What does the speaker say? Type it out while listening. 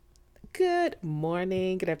Good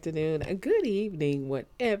morning, good afternoon, good evening,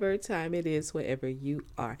 whatever time it is, wherever you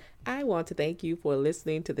are. I want to thank you for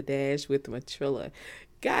listening to The Dash with Matrilla.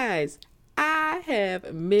 Guys, I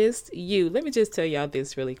have missed you. Let me just tell y'all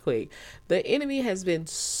this really quick. The enemy has been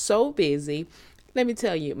so busy. Let me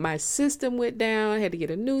tell you, my system went down. I had to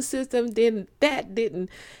get a new system. Then that didn't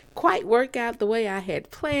quite work out the way I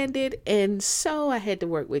had planned it. And so I had to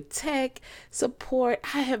work with tech support.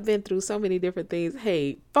 I have been through so many different things.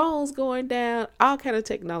 Hey, phones going down, all kind of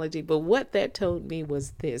technology. But what that told me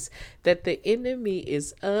was this, that the enemy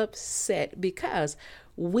is upset because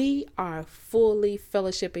we are fully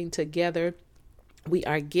fellowshipping together. We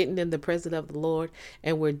are getting in the presence of the Lord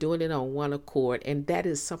and we're doing it on one accord. And that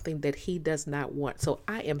is something that he does not want. So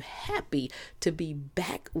I am happy to be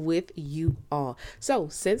back with you all. So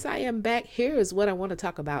since I am back, here is what I want to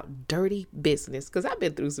talk about: dirty business. Because I've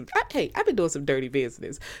been I've been doing some dirty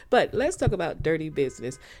business. But let's talk about dirty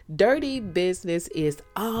business. Dirty business is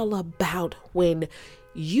all about when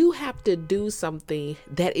you have to do something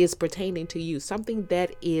that is pertaining to you, something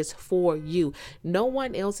that is for you. No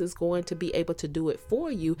one else is going to be able to do it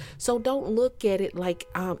for you. So don't look at it like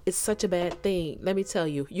it's such a bad thing. Let me tell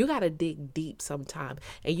you, you got to dig deep sometime,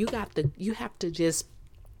 and you have to just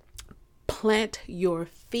plant your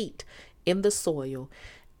feet in the soil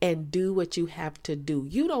and do what you have to do.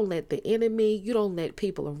 You don't let the enemy, you don't let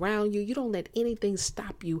people around you, you don't let anything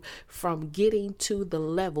stop you from getting to the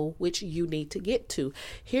level which you need to get to.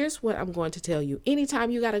 Here's what I'm going to tell you. Anytime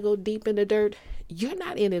you got to go deep in the dirt, you're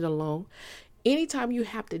not in it alone. Anytime you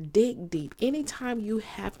have to dig deep, anytime you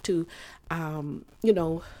have to,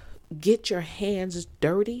 get your hands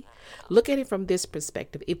dirty, look at it from this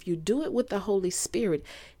perspective. If you do it with the Holy Spirit,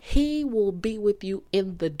 he will be with you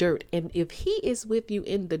in the dirt. And if he is with you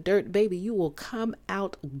in the dirt, baby, you will come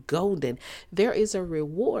out golden. There is a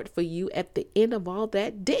reward for you at the end of all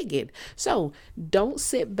that digging. So don't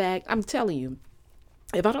sit back. I'm telling you,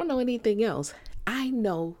 if I don't know anything else, I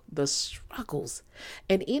know the struggles.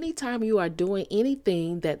 And anytime you are doing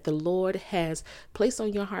anything that the Lord has placed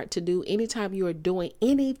on your heart to do, anytime you are doing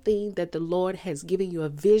anything that the Lord has given you a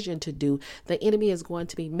vision to do, the enemy is going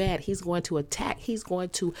to be mad. He's going to attack. He's going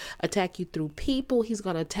to attack you through people. He's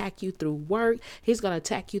going to attack you through work. He's going to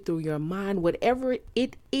attack you through your mind, whatever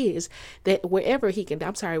it is that wherever he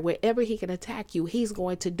can attack you, he's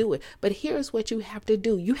going to do it. But here's what you have to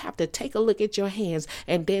do. You have to take a look at your hands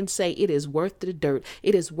and then say, it is worth the dirt.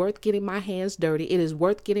 It is worth getting my hands dirty. It is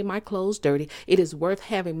worth getting my clothes dirty. It is worth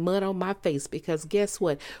having mud on my face, because guess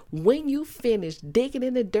what? When you finish digging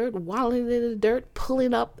in the dirt, wallowing in the dirt,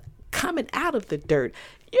 pulling up, coming out of the dirt,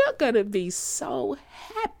 you're going to be so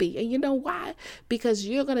happy. And you know why? Because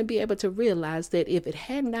you're going to be able to realize that if it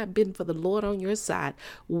had not been for the Lord on your side,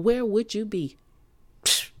 where would you be?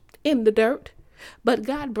 In the dirt. But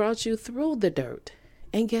God brought you through the dirt.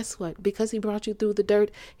 And guess what? Because he brought you through the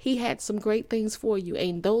dirt, he had some great things for you.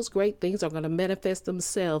 And those great things are going to manifest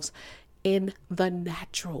themselves in the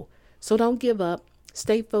natural. So don't give up.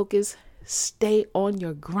 Stay focused. Stay on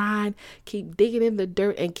your grind. Keep digging in the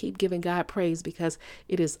dirt and keep giving God praise, because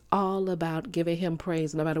it is all about giving him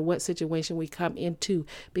praise no matter what situation we come into.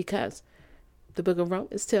 Because the book of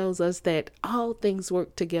Romans tells us that all things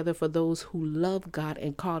work together for those who love God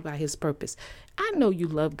and called by his purpose. I know you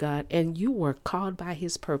love God and you were called by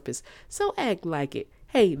his purpose. So act like it.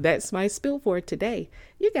 Hey, that's my spill for today.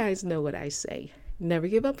 You guys know what I say. Never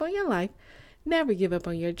give up on your life. Never give up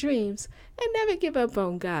on your dreams. And never give up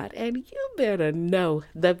on God. And you better know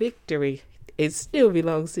the victory, it still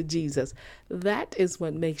belongs to Jesus. That is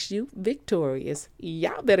what makes you victorious.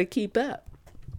 Y'all better keep up.